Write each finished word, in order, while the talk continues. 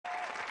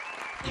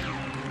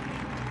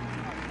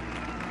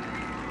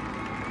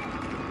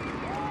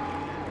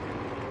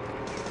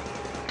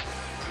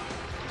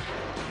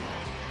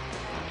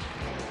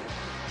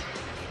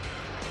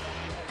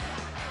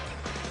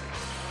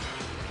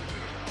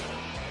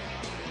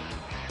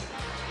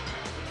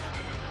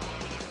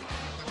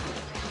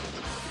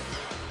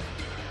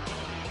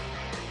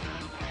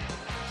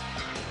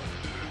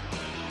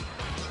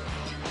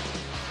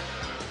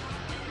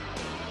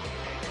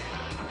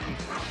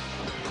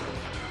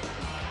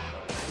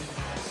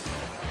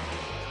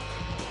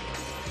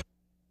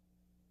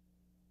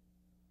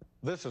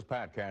This is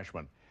Pat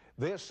Cashman.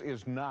 This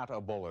is not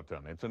a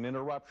bulletin. It's an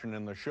interruption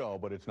in the show,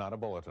 but it's not a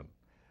bulletin.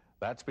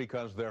 That's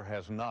because there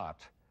has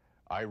not,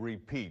 I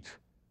repeat,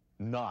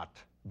 not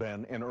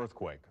been an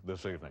earthquake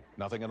this evening.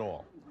 Nothing at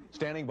all.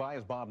 Standing by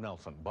is Bob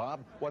Nelson.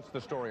 Bob, what's the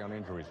story on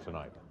injuries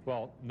tonight?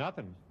 Well,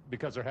 nothing,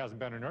 because there hasn't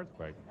been an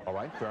earthquake. All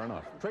right, fair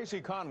enough.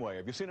 Tracy Conway,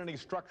 have you seen any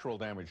structural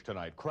damage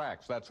tonight?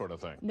 Cracks, that sort of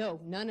thing? No,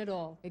 none at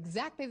all.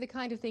 Exactly the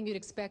kind of thing you'd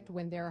expect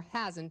when there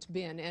hasn't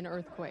been an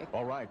earthquake.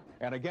 All right,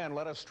 and again,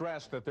 let us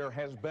stress that there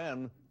has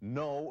been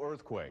no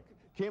earthquake.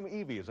 Kim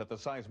Evie is at the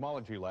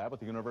Seismology Lab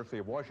at the University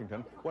of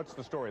Washington. What's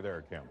the story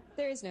there, Kim?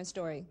 There is no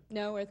story.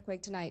 No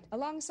earthquake tonight.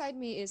 Alongside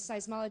me is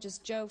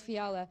seismologist Joe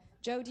Fiala.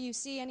 Joe, do you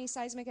see any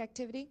seismic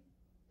activity?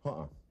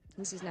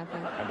 He sees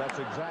nothing. And that's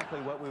exactly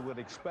what we would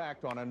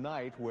expect on a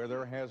night where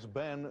there has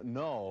been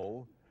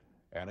no,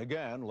 and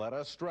again, let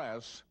us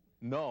stress,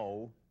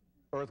 no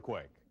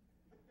earthquake.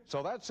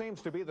 So that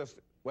seems to be the...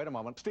 Wait a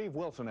moment. Steve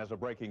Wilson has a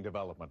breaking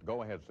development.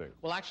 Go ahead, Steve.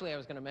 Well, actually, I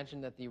was going to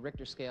mention that the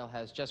Richter scale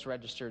has just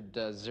registered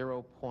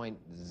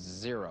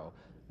 0.0,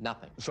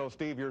 nothing. So,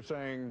 Steve, you're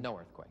saying... No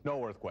earthquake.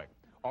 No earthquake.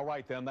 All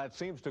right, then, that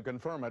seems to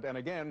confirm it. And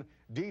again,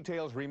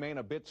 details remain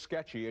a bit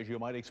sketchy, as you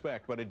might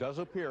expect, but it does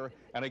appear,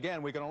 and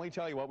again, we can only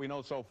tell you what we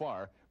know so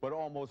far, but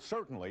almost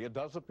certainly it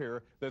does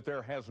appear that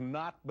there has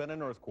not been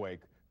an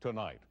earthquake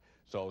tonight.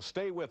 So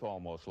stay with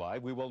Almost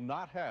Live. We will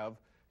not have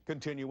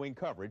continuing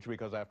coverage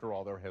because, after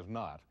all, there has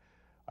not,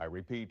 I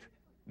repeat,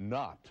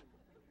 not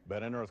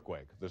been an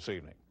earthquake this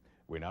evening.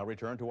 We now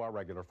return to our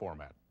regular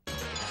format.